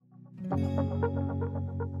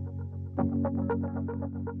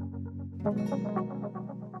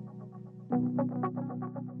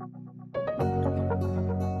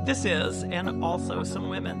This is And Also Some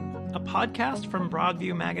Women, a podcast from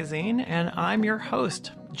Broadview Magazine, and I'm your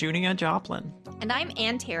host, Junia Joplin. And I'm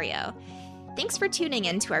Ann Theriault. Thanks for tuning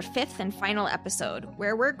in to our fifth and final episode,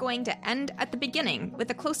 where we're going to end at the beginning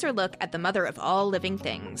with a closer look at the mother of all living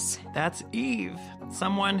things. That's Eve,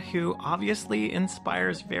 someone who obviously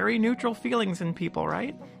inspires very neutral feelings in people,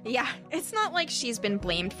 right? Yeah, it's not like she's been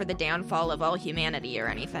blamed for the downfall of all humanity or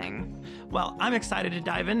anything. Well, I'm excited to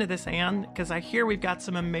dive into this, Anne, because I hear we've got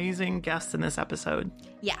some amazing guests in this episode.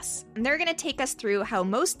 Yes, and they're going to take us through how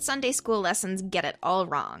most Sunday school lessons get it all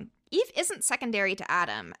wrong. Eve isn't secondary to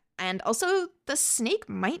Adam, and also the snake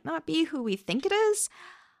might not be who we think it is.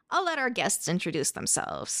 I'll let our guests introduce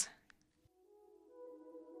themselves.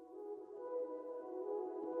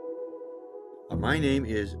 My name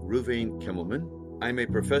is Reuven Kimmelman. I'm a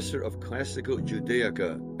professor of classical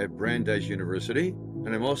Judaica at Brandeis University,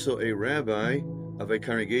 and I'm also a rabbi of a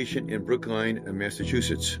congregation in Brookline,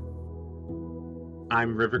 Massachusetts.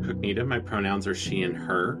 I'm River Cooknita. My pronouns are she and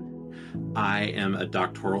her. I am a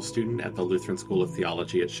doctoral student at the Lutheran School of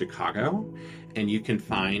Theology at Chicago, and you can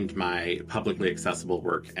find my publicly accessible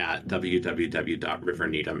work at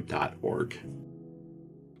www.riverneedham.org.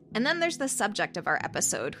 And then there's the subject of our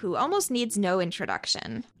episode, who almost needs no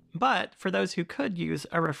introduction. But for those who could use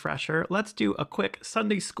a refresher, let's do a quick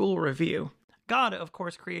Sunday school review. God, of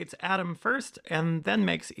course, creates Adam first and then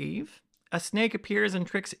makes Eve. A snake appears and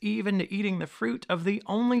tricks Eve into eating the fruit of the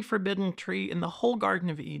only forbidden tree in the whole Garden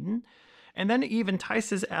of Eden, and then Eve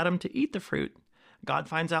entices Adam to eat the fruit. God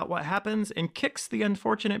finds out what happens and kicks the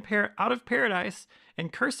unfortunate pair out of paradise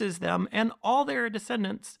and curses them and all their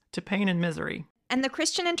descendants to pain and misery. And the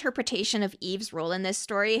Christian interpretation of Eve's role in this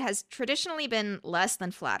story has traditionally been less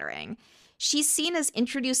than flattering. She's seen as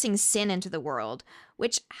introducing sin into the world,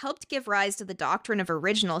 which helped give rise to the doctrine of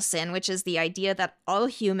original sin, which is the idea that all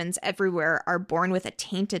humans everywhere are born with a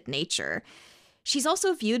tainted nature. She's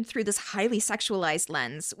also viewed through this highly sexualized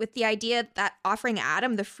lens, with the idea that offering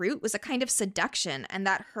Adam the fruit was a kind of seduction and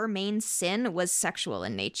that her main sin was sexual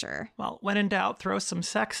in nature. Well, when in doubt, throw some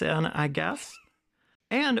sex in, I guess.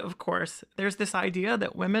 And, of course, there's this idea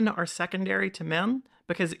that women are secondary to men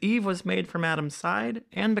because Eve was made from Adam's side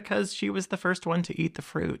and because she was the first one to eat the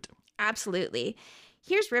fruit. Absolutely.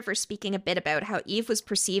 Here's River speaking a bit about how Eve was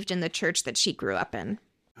perceived in the church that she grew up in.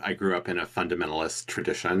 I grew up in a fundamentalist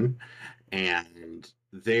tradition, and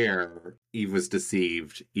there, Eve was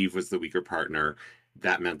deceived. Eve was the weaker partner.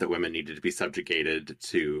 That meant that women needed to be subjugated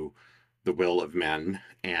to the will of men,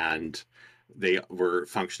 and they were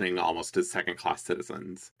functioning almost as second-class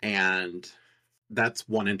citizens. And that's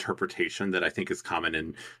one interpretation that I think is common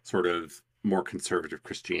in sort of more conservative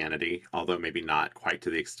Christianity, although maybe not quite to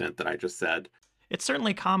the extent that I just said. It's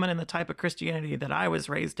certainly common in the type of Christianity that I was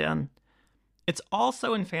raised in. It's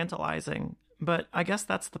also infantilizing, but I guess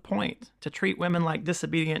that's the point, to treat women like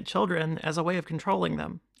disobedient children as a way of controlling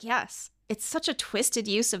them. Yes, it's such a twisted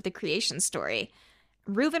use of the creation story.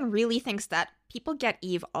 Reuven really thinks that people get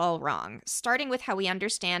Eve all wrong, starting with how we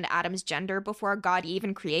understand Adam's gender before God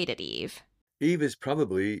even created Eve. Eve is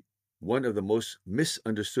probably one of the most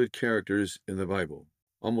misunderstood characters in the Bible.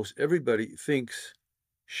 Almost everybody thinks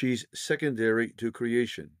she's secondary to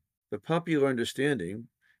creation. The popular understanding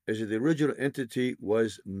is that the original entity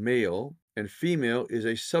was male, and female is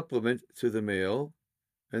a supplement to the male,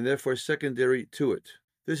 and therefore secondary to it.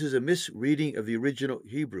 This is a misreading of the original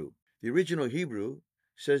Hebrew. The original Hebrew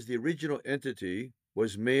says the original entity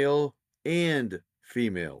was male and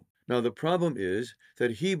female. Now, the problem is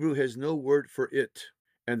that Hebrew has no word for it,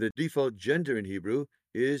 and the default gender in Hebrew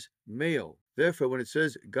is male. Therefore, when it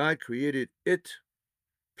says God created it,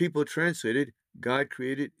 people translated God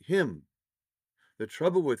created him. The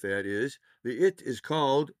trouble with that is the it is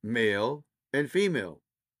called male and female.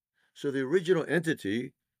 So the original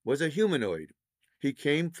entity was a humanoid. He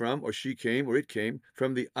came from, or she came, or it came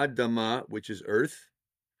from the Adamah, which is earth,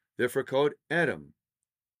 therefore called Adam.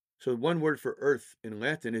 So one word for earth in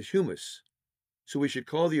Latin is humus. So we should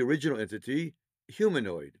call the original entity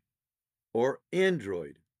humanoid or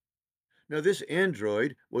android. Now this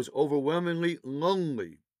android was overwhelmingly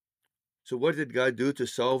lonely. So what did God do to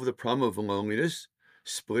solve the problem of loneliness?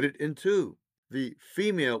 Split it in two. The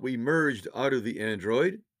female we merged out of the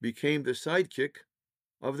android became the sidekick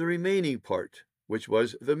of the remaining part, which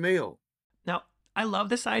was the male. Now, I love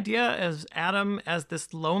this idea as Adam as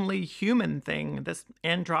this lonely human thing, this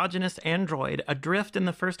androgynous android, adrift in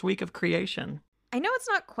the first week of creation. I know it's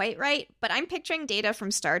not quite right, but I'm picturing Data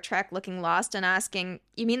from Star Trek looking lost and asking,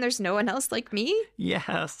 you mean there's no one else like me?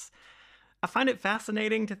 Yes. I find it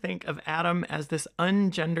fascinating to think of Adam as this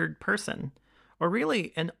ungendered person, or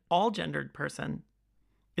really an all-gendered person.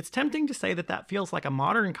 It's tempting to say that that feels like a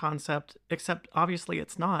modern concept, except obviously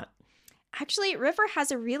it's not. Actually, River has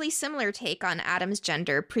a really similar take on Adam's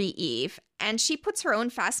gender pre-Eve, and she puts her own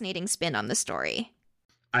fascinating spin on the story.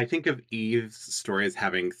 I think of Eve's story as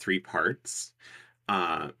having three parts.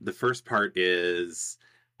 The first part is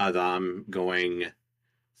Adam going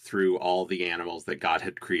through all the animals that God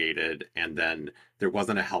had created, and then there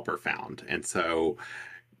wasn't a helper found. And so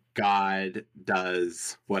God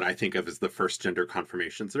does what I think of as the first gender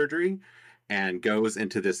confirmation surgery and goes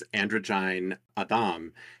into this androgyne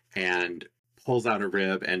Adam and pulls out a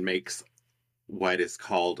rib and makes what is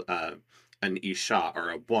called an Isha, or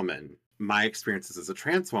a woman. My experiences as a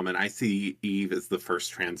trans woman, I see Eve as the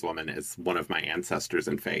first trans woman, as one of my ancestors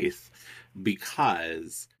in faith,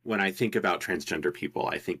 because when I think about transgender people,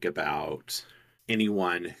 I think about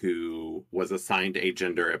anyone who was assigned a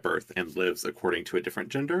gender at birth and lives according to a different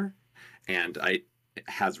gender, and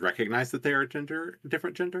has recognized that they are a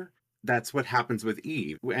different gender. That's what happens with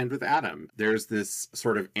Eve and with Adam. There's this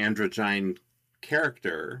sort of androgyne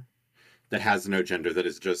character that has no gender, that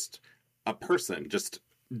is just a person, just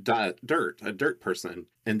a dirt person,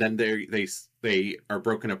 and then they are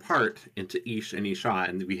broken apart into Ish and Isha,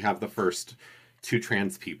 and we have the first two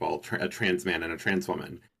trans people, a trans man and a trans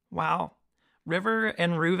woman. Wow. River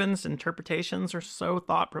and Reuven's interpretations are so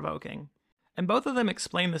thought-provoking. And both of them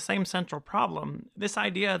explain the same central problem, this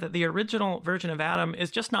idea that the original version of Adam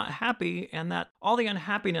is just not happy, and that all the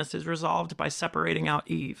unhappiness is resolved by separating out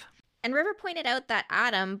Eve. And River pointed out that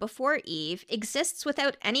Adam, before Eve, exists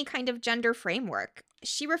without any kind of gender framework.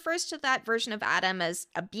 She refers to that version of Adam as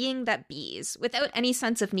a being that bees, without any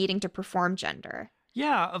sense of needing to perform gender.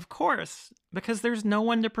 Yeah, of course, because there's no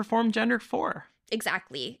one to perform gender for.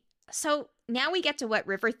 Exactly. So now we get to what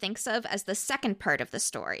River thinks of as the second part of the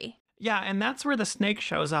story. Yeah, and that's where the snake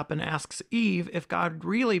shows up and asks Eve if God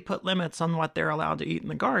really put limits on what they're allowed to eat in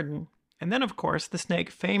the garden. And then, of course, the snake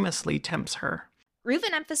famously tempts her.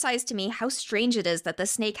 Reuven emphasized to me how strange it is that the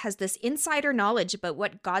snake has this insider knowledge about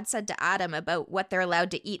what God said to Adam about what they're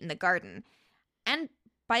allowed to eat in the garden. And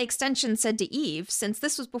by extension said to Eve, since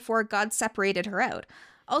this was before God separated her out.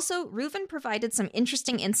 Also, Reuven provided some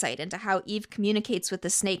interesting insight into how Eve communicates with the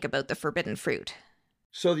snake about the forbidden fruit.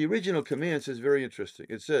 So the original command says very interesting.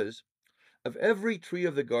 It says, of every tree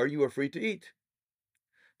of the garden you are free to eat.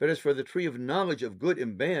 But as for the tree of knowledge of good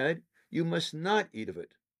and bad, you must not eat of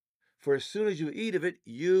it. For as soon as you eat of it,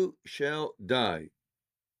 you shall die.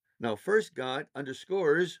 Now, first, God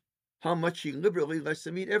underscores how much he liberally lets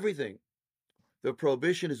them eat everything. The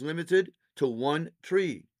prohibition is limited to one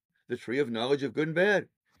tree, the tree of knowledge of good and bad.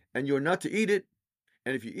 And you are not to eat it,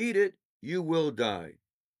 and if you eat it, you will die.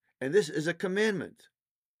 And this is a commandment.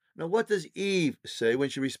 Now, what does Eve say when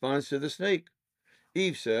she responds to the snake?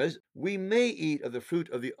 Eve says, we may eat of the fruit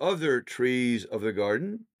of the other trees of the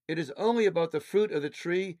garden. It is only about the fruit of the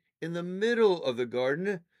tree in the middle of the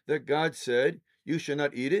garden that God said, you shall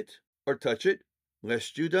not eat it or touch it,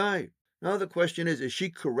 lest you die. Now the question is she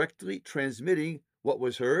correctly transmitting what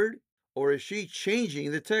was heard, or is she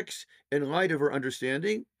changing the text in light of her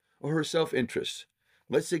understanding or her self-interest?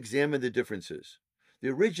 Let's examine the differences. The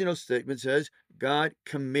original statement says, God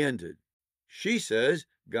commanded. She says,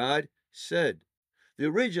 God said. The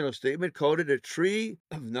original statement called it a tree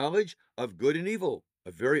of knowledge of good and evil,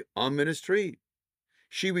 a very ominous tree.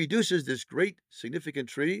 She reduces this great, significant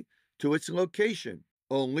tree to its location,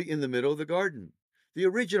 only in the middle of the garden. The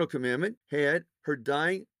original commandment had her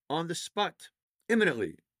dying on the spot,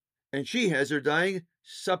 imminently, and she has her dying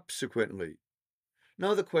subsequently.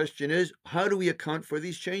 Now the question is, how do we account for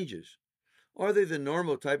these changes? Are they the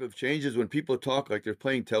normal type of changes when people talk like they're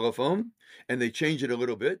playing telephone and they change it a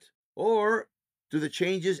little bit? Or do the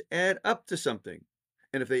changes add up to something?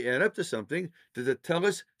 And if they add up to something, does it tell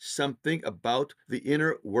us something about the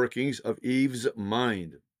inner workings of Eve's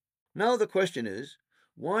mind? Now the question is,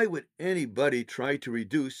 why would anybody try to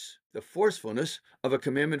reduce the forcefulness of a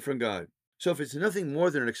commandment from God? So if it's nothing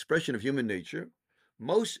more than an expression of human nature,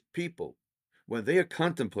 most people, when they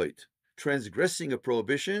contemplate transgressing a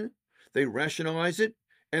prohibition, they rationalize it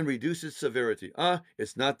and reduce its severity.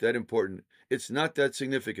 It's not that important. It's not that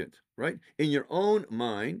significant, right? In your own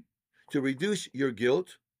mind, to reduce your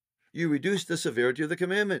guilt, you reduce the severity of the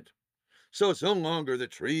commandment. So it's no longer the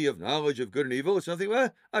tree of knowledge of good and evil. It's nothing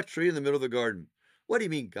but a tree in the middle of the garden. What do you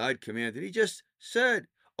mean God commanded? He just said,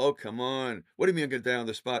 oh, come on. What do you mean I'm going to die on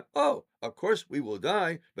the spot? Oh, of course we will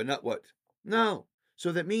die, but not what? No.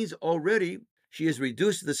 So that means already she has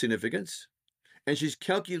reduced the significance, and she's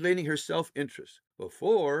calculating her self-interest.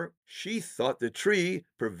 Before, she thought the tree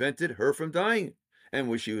prevented her from dying. And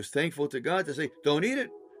when she was thankful to God to say, don't eat it,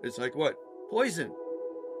 it's like what? Poison.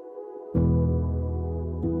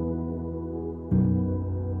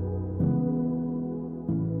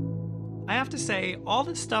 I have to say, all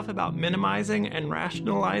this stuff about minimizing and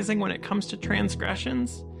rationalizing when it comes to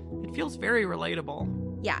transgressions, it feels very relatable.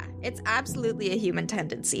 Yeah, it's absolutely a human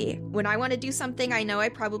tendency. When I want to do something I know I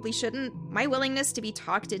probably shouldn't, my willingness to be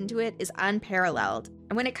talked into it is unparalleled.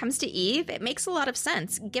 And when it comes to Eve, it makes a lot of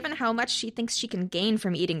sense, given how much she thinks she can gain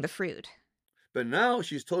from eating the fruit. But now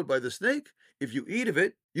she's told by the snake, if you eat of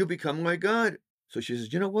it, you become like God. So she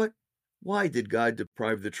says, you know what? Why did God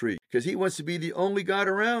deprive the tree? Because he wants to be the only God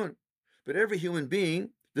around. But every human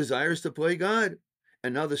being desires to play God.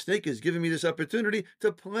 And now the snake is giving me this opportunity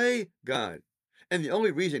to play God. And the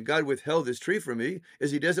only reason God withheld this tree from me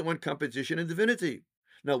is he doesn't want competition in divinity.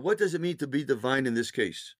 Now, what does it mean to be divine in this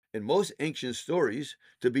case? In most ancient stories,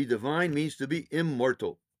 to be divine means to be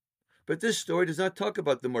immortal. But this story does not talk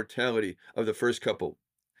about the mortality of the first couple.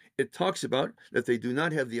 It talks about that they do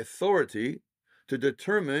not have the authority to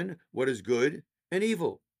determine what is good and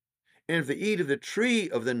evil. And if they eat of the tree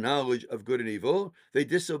of the knowledge of good and evil, they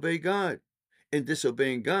disobey God. In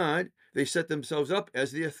disobeying God, they set themselves up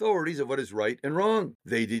as the authorities of what is right and wrong.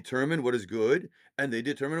 They determine what is good and they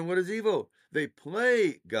determine what is evil. They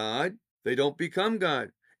play God. They don't become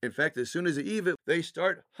God. In fact, as soon as they eat it, they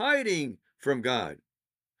start hiding from God.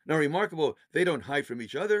 Now, remarkable, they don't hide from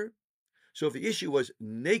each other. So if the issue was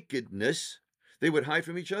nakedness, they would hide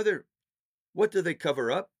from each other. What do they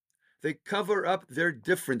cover up? They cover up their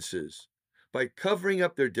differences. By covering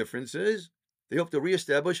up their differences, they hope to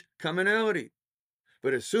reestablish commonality.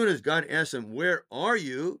 But as soon as God asks them, where are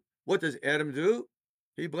you? What does Adam do?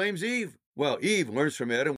 He blames Eve. Well, Eve learns from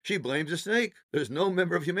Adam. She blames the snake. There's no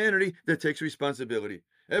member of humanity that takes responsibility.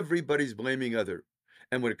 Everybody's blaming other.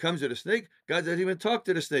 And when it comes to the snake, God doesn't even talk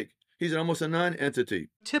to the snake. He's almost a non-entity.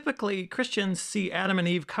 Typically, Christians see Adam and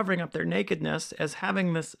Eve covering up their nakedness as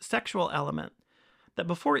having this sexual element. That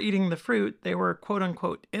before eating the fruit, they were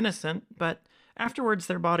quote-unquote innocent, but afterwards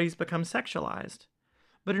their bodies become sexualized.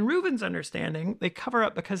 But in Reuven's understanding, they cover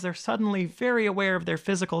up because they're suddenly very aware of their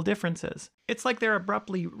physical differences. It's like they're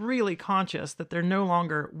abruptly really conscious that they're no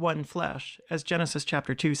longer one flesh, as Genesis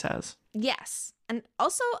chapter 2 says. Yes. And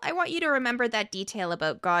also, I want you to remember that detail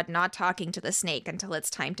about God not talking to the snake until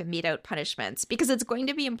it's time to mete out punishments, because it's going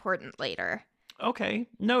to be important later. Okay,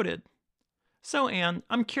 noted. So, Anne,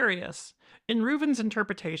 I'm curious. In Reuven's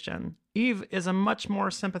interpretation, Eve is a much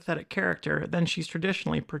more sympathetic character than she's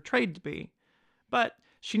traditionally portrayed to be. But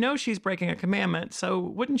she knows she's breaking a commandment, so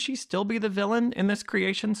wouldn't she still be the villain in this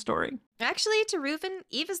creation story? Actually, to Reuven,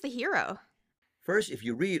 Eve is the hero. First, if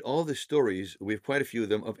you read all the stories, we have quite a few of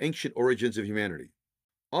them, of ancient origins of humanity.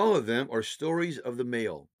 All of them are stories of the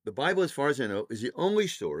male. The Bible, as far as I know, is the only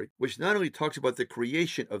story which not only talks about the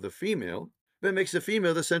creation of the female, but makes the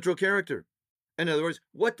female the central character. In other words,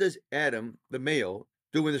 what does Adam, the male,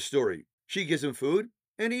 do in the story? She gives him food,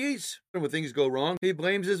 and he eats. And when things go wrong, he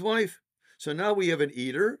blames his wife. So now we have an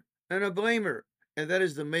eater and a blamer, and that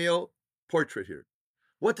is the male portrait here.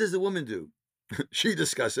 What does the woman do? She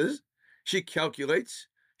discusses, she calculates,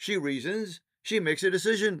 she reasons, she makes a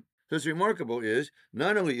decision. What's remarkable is,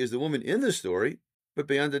 not only is the woman in the story, but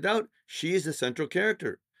beyond a doubt, she is the central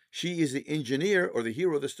character. She is the engineer or the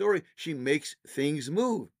hero of the story. She makes things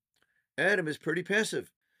move. Adam is pretty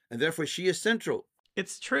passive, and therefore she is central.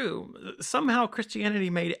 It's true. Somehow Christianity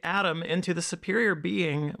made Adam into the superior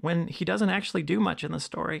being when he doesn't actually do much in the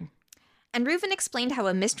story. And Reuven explained how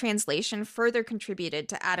a mistranslation further contributed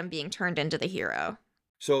to Adam being turned into the hero.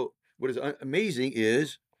 So what is amazing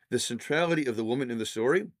is the centrality of the woman in the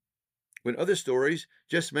story. When other stories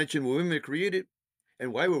just mention women are created,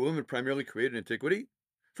 and why were women primarily created in antiquity?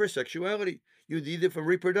 For sexuality. You need it for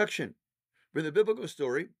reproduction. But in the biblical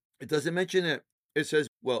story, it doesn't mention that. It says,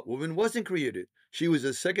 well, woman wasn't created. She was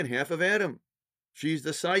the second half of Adam. She's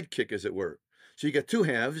the sidekick, as it were. So you got two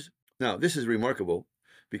halves. Now, this is remarkable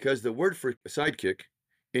because the word for sidekick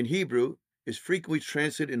in Hebrew is frequently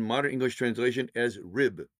translated in modern English translation as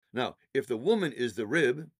rib. Now, if the woman is the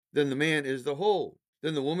rib, then the man is the whole.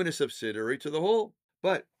 Then the woman is subsidiary to the whole.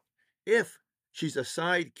 But if she's a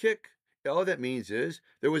sidekick, all that means is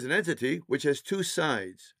there was an entity which has two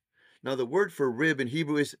sides. Now, the word for rib in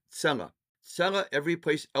Hebrew is tsela. Tsela, every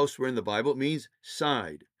place elsewhere in the Bible, means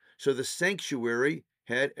side. So the sanctuary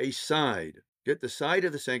had a side. Yet the side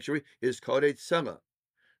of the sanctuary is called a tsela.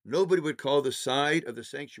 Nobody would call the side of the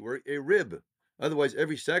sanctuary a rib. Otherwise,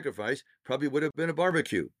 every sacrifice probably would have been a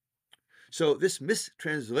barbecue. So this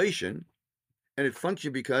mistranslation And it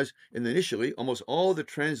functioned because initially almost all the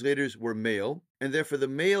translators were male, and therefore the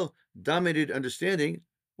male-dominated understanding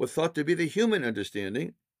was thought to be the human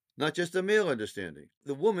understanding, not just the male understanding.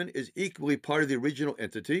 The woman is equally part of the original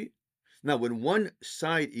entity. Now, when one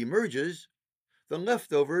side emerges, the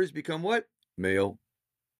leftovers become what? Male.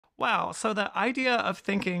 Wow, so the idea of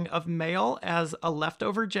thinking of male as a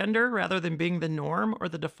leftover gender rather than being the norm or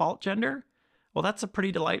the default gender, well, that's a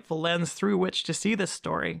pretty delightful lens through which to see this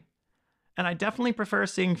story. And I definitely prefer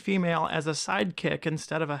seeing female as a sidekick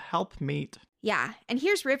instead of a helpmeet. Yeah, and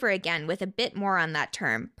here's River again with a bit more on that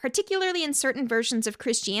term, particularly in certain versions of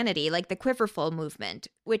Christianity like the Quiverful movement,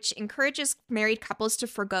 which encourages married couples to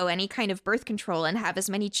forego any kind of birth control and have as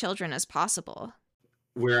many children as possible.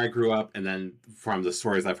 Where I grew up, and then from the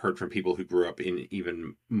stories I've heard from people who grew up in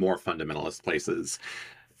even more fundamentalist places,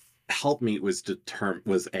 helpmeet was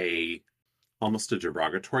almost a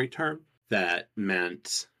derogatory term that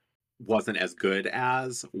meant wasn't as good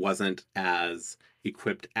as, wasn't as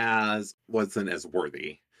equipped as, wasn't as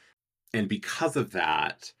worthy. And because of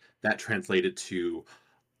that, that translated to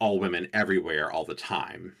all women everywhere all the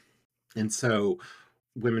time. And so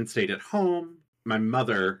women stayed at home. My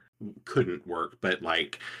mother couldn't work, but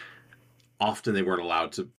often they weren't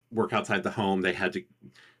allowed to work outside the home. They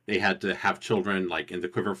had to have children, like in the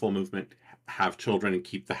Quiverful movement, have children and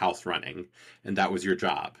keep the house running. And that was your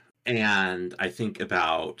job. And I think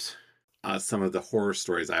about some of the horror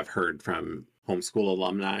stories I've heard from homeschool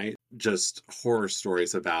alumni, just horror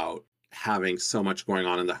stories about having so much going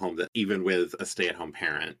on in the home that even with a stay-at-home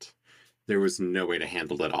parent, there was no way to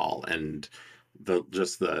handle it all. And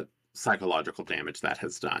the psychological damage that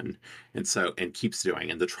has done and keeps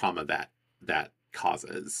doing, and the trauma that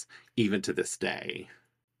causes even to this day.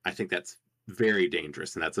 I think that's very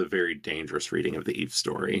dangerous, and that's a very dangerous reading of the Eve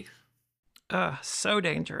story. So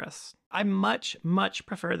dangerous. I much, much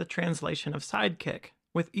prefer the translation of sidekick,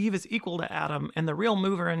 with Eve as equal to Adam and the real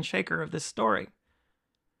mover and shaker of this story.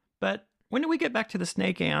 But when do we get back to the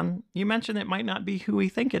snake, Anne? You mentioned it might not be who we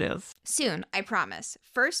think it is. Soon, I promise.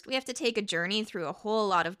 First, we have to take a journey through a whole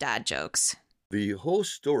lot of dad jokes. The whole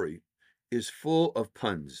story is full of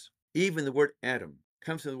puns. Even the word Adam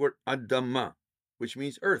comes from the word Adama, which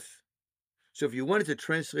means earth. So if you wanted to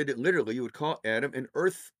translate it literally, you would call Adam an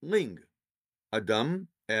earthling. Adam,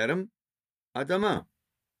 Adam, Adama.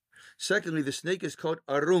 Secondly, the snake is called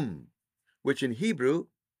Arum, which in Hebrew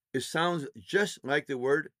sounds just like the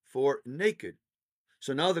word for naked.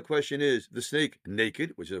 So now the question is, the snake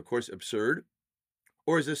naked, which is of course absurd,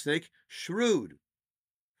 or is the snake shrewd?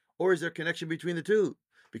 Or is there a connection between the two?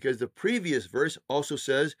 Because the previous verse also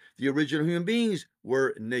says the original human beings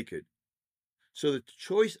were naked. So the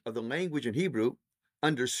choice of the language in Hebrew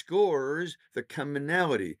underscores the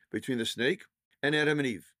commonality between the snake and Adam and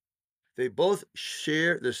Eve. They both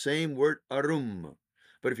share the same word arum.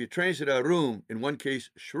 But if you translate arum, in one case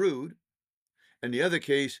shrewd, and the other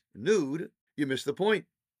case nude, you miss the point.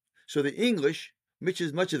 So the English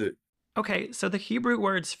misses much of it. Okay, so the Hebrew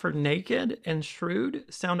words for naked and shrewd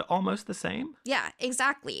sound almost the same? Yeah,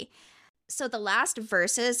 exactly. So the last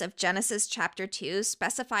verses of Genesis chapter 2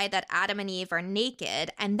 specify that Adam and Eve are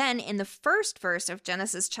naked, and then in the first verse of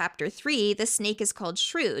Genesis chapter 3, the snake is called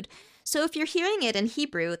shrewd. So if you're hearing it in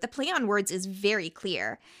Hebrew, the play on words is very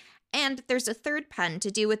clear. And there's a third pun to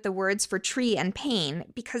do with the words for tree and pain,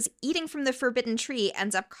 because eating from the forbidden tree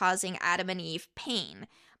ends up causing Adam and Eve pain.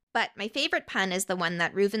 But my favorite pun is the one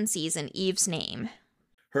that Reuven sees in Eve's name.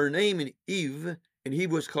 Her name in Eve in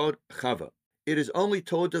Hebrew is called Chava. It is only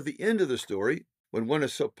told at the end of the story, when one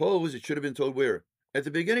is supposed it should have been told where? At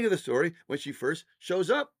the beginning of the story, when she first shows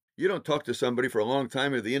up. You don't talk to somebody for a long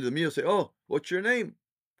time, and at the end of the meal say, oh, what's your name?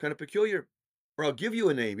 Kind of peculiar. Or I'll give you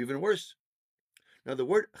a name, even worse. Now the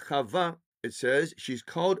word Chava, it says she's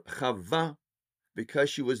called Chava because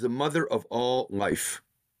she was the mother of all life.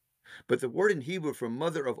 But the word in Hebrew for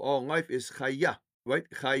mother of all life is Chaya, right?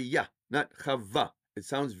 Chaya, not Chava. It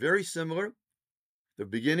sounds very similar. The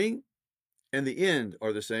beginning and the end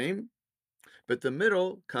are the same, but the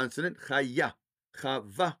middle consonant, Chaya,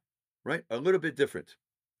 Chava, right? A little bit different.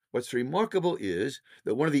 What's remarkable is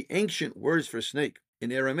that one of the ancient words for snake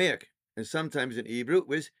in Aramaic and sometimes in Hebrew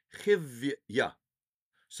was Chivya.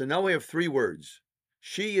 So now we have three words.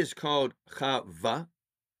 She is called Chava,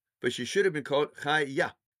 but she should have been called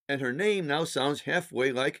Chaya. And her name now sounds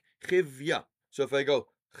halfway like Chivya. So if I go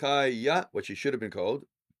Chaya, what she should have been called,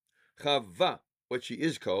 Chava, what she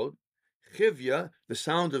is called, Chivya, the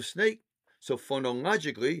sound of snake. So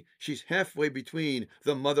phonologically, she's halfway between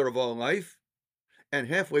the mother of all life and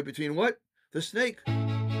halfway between what? The snake.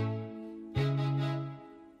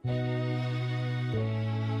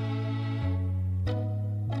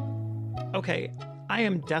 Okay, I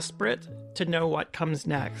am desperate to know what comes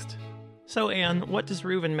next. So, Anne, what does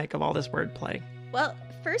Reuven make of all this wordplay? Well,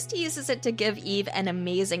 first he uses it to give Eve an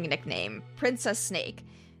amazing nickname, Princess Snake.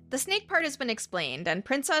 The snake part has been explained, and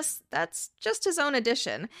Princess, that's just his own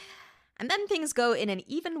addition. And then things go in an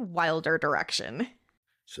even wilder direction.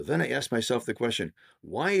 So then I asked myself the question,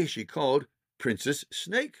 why is she called Princess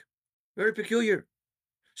Snake? Very peculiar.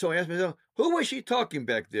 So I asked myself, who was she talking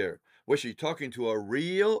back there? Was she talking to a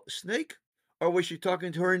real snake? Or was she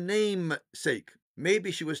talking to her namesake?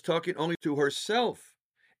 Maybe she was talking only to herself,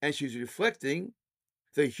 and she's reflecting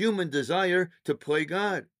the human desire to play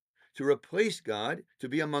God, to replace God, to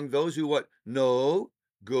be among those who what? Know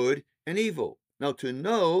good and evil. Now, to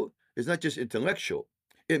know is not just intellectual.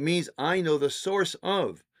 It means I know the source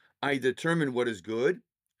of. I determine what is good,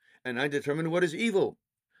 and I determine what is evil.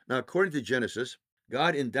 Now, according to Genesis,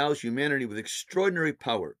 God endows humanity with extraordinary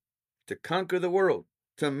power to conquer the world,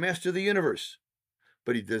 to master the universe.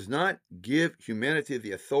 But he does not give humanity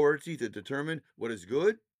the authority to determine what is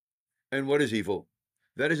good and what is evil.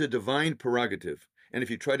 That is a divine prerogative. And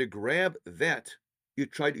if you try to grab that,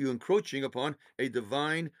 you're encroaching upon a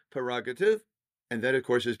divine prerogative, and that, of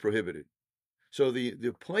course, is prohibited. So the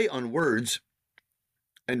play on words,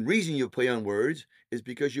 and reason you play on words is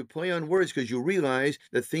because you play on words because you realize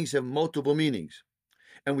that things have multiple meanings.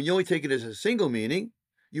 And when you only take it as a single meaning,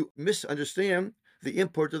 you misunderstand the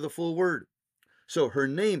import of the full word. So her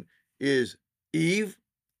name is Eve,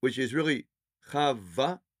 which is really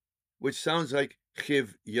Chava, which sounds like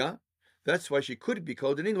Chivya. That's why she could be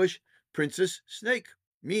called in English Princess Snake,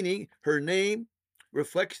 meaning her name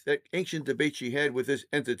reflects that ancient debate she had with this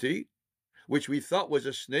entity, which we thought was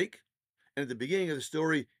a snake, and at the beginning of the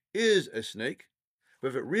story is a snake. But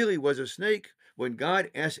if it really was a snake, when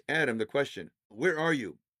God asked Adam the question, where are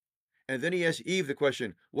you? And then he asked Eve the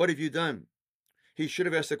question, what have you done? He should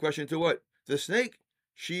have asked the question to what? The snake.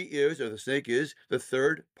 She is, or the snake is, the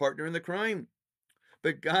third partner in the crime.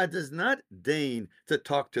 But God does not deign to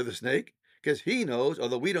talk to the snake, because he knows,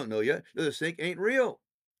 although we don't know yet, that the snake ain't real.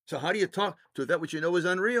 So how do you talk to that which you know is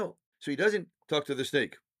unreal? So he doesn't talk to the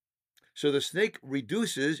snake. So the snake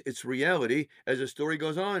reduces its reality as the story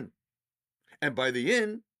goes on. And by the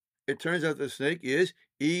end, it turns out the snake is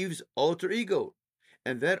Eve's alter ego.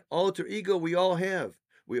 And that alter ego we all have.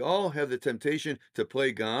 We all have the temptation to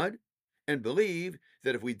play God and believe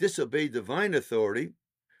that if we disobey divine authority,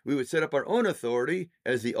 we would set up our own authority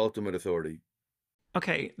as the ultimate authority.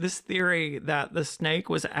 Okay, this theory that the snake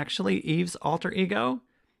was actually Eve's alter ego,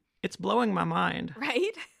 it's blowing my mind.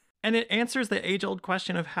 Right? And it answers the age-old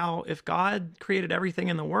question of how, if God created everything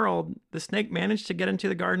in the world, the snake managed to get into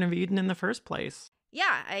the Garden of Eden in the first place.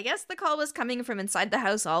 Yeah, I guess the call was coming from inside the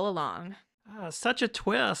house all along. Such a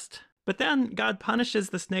twist. But then God punishes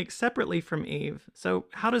the snake separately from Eve. So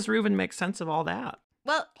how does Reuven make sense of all that?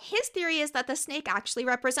 Well, his theory is that the snake actually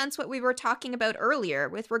represents what we were talking about earlier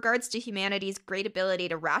with regards to humanity's great ability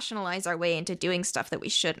to rationalize our way into doing stuff that we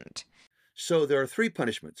shouldn't. So there are 3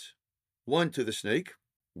 punishments. 1 to the snake,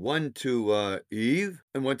 1 to Eve,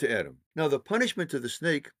 and 1 to Adam. Now, the punishment to the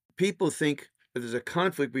snake, people think that there's a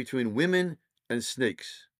conflict between women and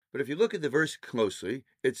snakes. But if you look at the verse closely,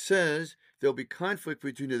 it says there'll be conflict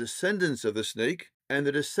between the descendants of the snake and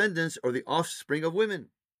the descendants or the offspring of women.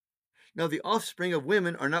 Now, the offspring of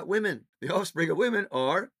women are not women. The offspring of women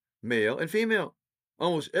are male and female.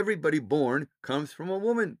 Almost everybody born comes from a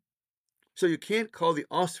woman. So you can't call the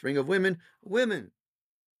offspring of women women.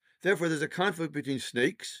 Therefore, there's a conflict between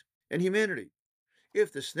snakes and humanity.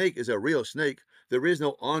 If the snake is a real snake, there is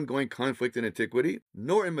no ongoing conflict in antiquity,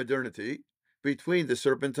 nor in modernity, between the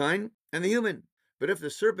serpentine and the human. But if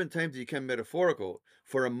the serpentine become metaphorical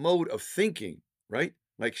for a mode of thinking, right,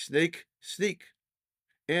 like snake, sneak,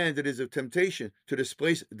 and it is a temptation to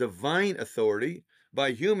displace divine authority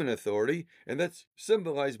by human authority, and that's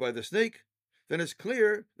symbolized by the snake, then it's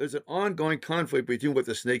clear there's an ongoing conflict between what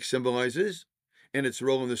the snake symbolizes and its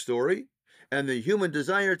role in the story and the human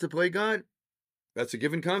desire to play God. That's a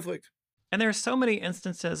given conflict. And there are so many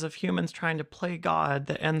instances of humans trying to play God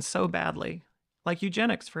that end so badly, like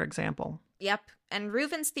eugenics, for example. Yep, and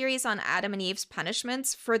Reuven's theories on Adam and Eve's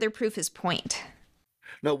punishments further prove his point.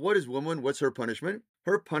 Now, what is woman? What's her punishment?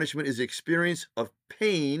 Her punishment is the experience of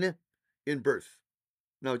pain in birth.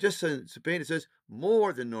 Now, just as pain, it says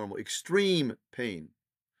more than normal, extreme pain.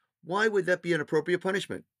 Why would that be an appropriate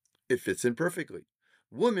punishment? It fits in perfectly.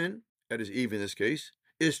 Woman, that is Eve in this case,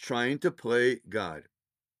 is trying to play God.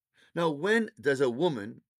 Now, when does a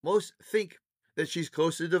woman most think that she's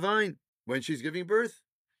close to divine? When she's giving birth.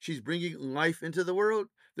 She's bringing life into the world.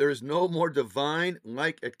 There is no more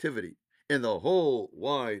divine-like activity in the whole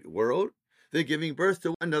wide world than giving birth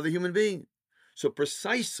to another human being. So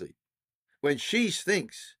precisely when she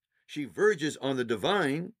thinks she verges on the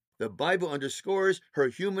divine, the Bible underscores her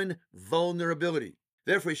human vulnerability.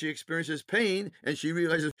 Therefore, she experiences pain and she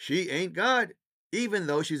realizes she ain't God, even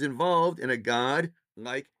though she's involved in a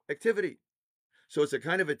God-like activity. So it's a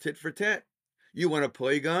kind of a tit for tat. You want to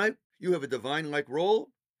play God? You have a divine-like role?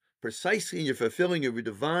 Precisely in your fulfilling of your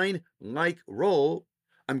divine-like role,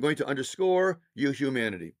 I'm going to underscore your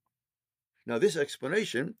humanity. Now, this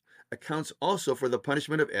explanation accounts also for the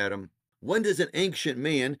punishment of Adam. When does an ancient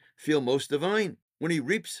man feel most divine? When he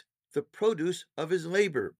reaps the produce of his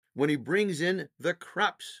labor, when he brings in the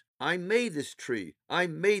crops. I made this tree, I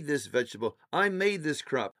made this vegetable, I made this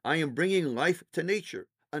crop. I am bringing life to nature,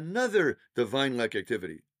 another divine-like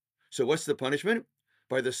activity. So what's the punishment?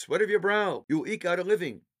 By the sweat of your brow, you will eke out a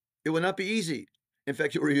living. It will not be easy. In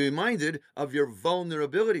fact, you will be reminded of your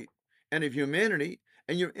vulnerability and of humanity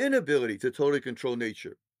and your inability to totally control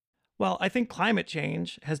nature. Well, I think climate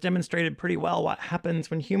change has demonstrated pretty well what happens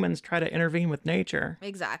when humans try to intervene with nature.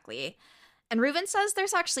 Exactly. And Reuven says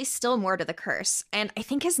there's actually still more to the curse, and I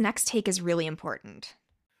think his next take is really important.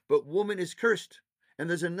 But woman is cursed, and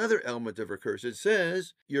there's another element of her curse. It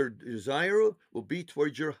says, your desire will be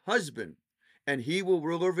towards your husband, and he will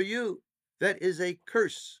rule over you. That is a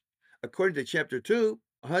curse. According to chapter 2,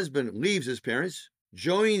 a husband leaves his parents,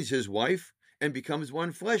 joins his wife, and becomes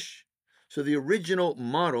one flesh. So the original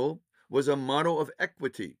model was a model of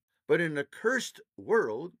equity. But in a cursed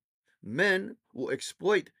world, men will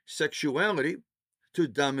exploit sexuality to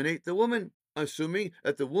dominate the woman, assuming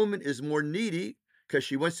that the woman is more needy because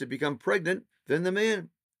she wants to become pregnant than the man.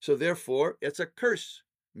 So therefore, it's a curse,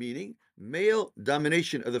 meaning male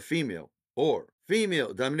domination of the female or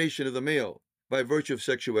female domination of the male by virtue of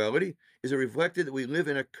sexuality is a reflected that we live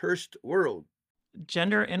in a cursed world.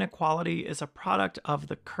 Gender inequality is a product of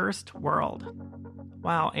the cursed world.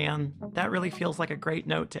 Wow, Anne, that really feels like a great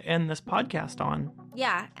note to end this podcast on.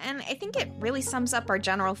 Yeah, and I think it really sums up our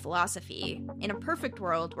general philosophy. In a perfect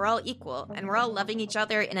world, we're all equal, and we're all loving each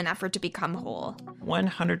other in an effort to become whole.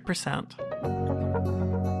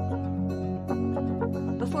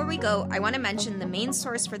 100%. Before we go, I want to mention the main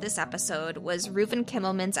source for this episode was Reuven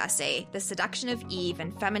Kimmelman's essay, The Seduction of Eve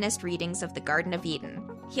and Feminist Readings of the Garden of Eden.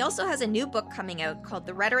 He also has a new book coming out called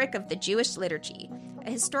The Rhetoric of the Jewish Liturgy,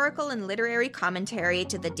 a historical and literary commentary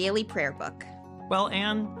to the Daily Prayer Book. Well,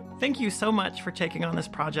 Anne, thank you so much for taking on this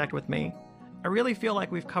project with me. I really feel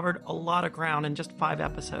like we've covered a lot of ground in just 5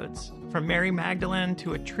 episodes, from Mary Magdalene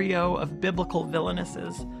to a trio of biblical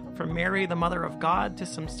villainesses, from Mary, the Mother of God, to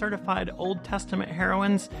some certified Old Testament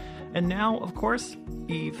heroines, and now, of course,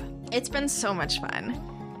 Eve. It's been so much fun.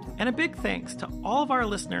 And a big thanks to all of our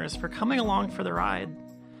listeners for coming along for the ride.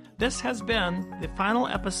 This has been the final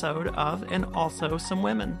episode of And Also Some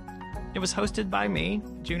Women. It was hosted by me,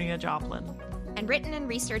 Junia Joplin. And written and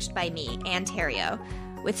researched by me, Anne Theriault,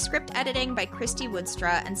 with script editing by Christy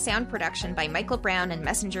Woodstra and sound production by Michael Brown and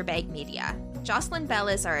Messenger Bag Media. Jocelyn Bell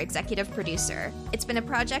is our executive producer. It's been a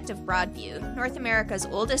project of Broadview, North America's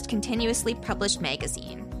oldest continuously published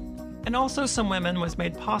magazine. And Also Some Women was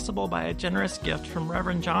made possible by a generous gift from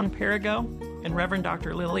Reverend John Perigo and Reverend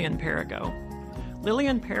Dr. Lillian Perigo.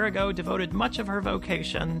 Lillian Perigo devoted much of her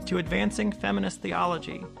vocation to advancing feminist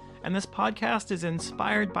theology, and this podcast is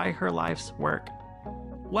inspired by her life's work.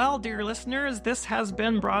 Well, dear listeners, this has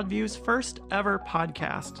been Broadview's first ever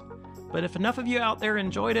podcast. But if enough of you out there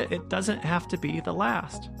enjoyed it, it doesn't have to be the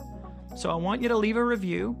last. So I want you to leave a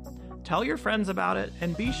review, tell your friends about it,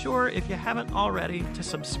 and be sure, if you haven't already, to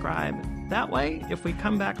subscribe. That way, if we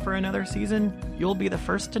come back for another season, you'll be the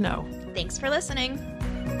first to know. Thanks for listening.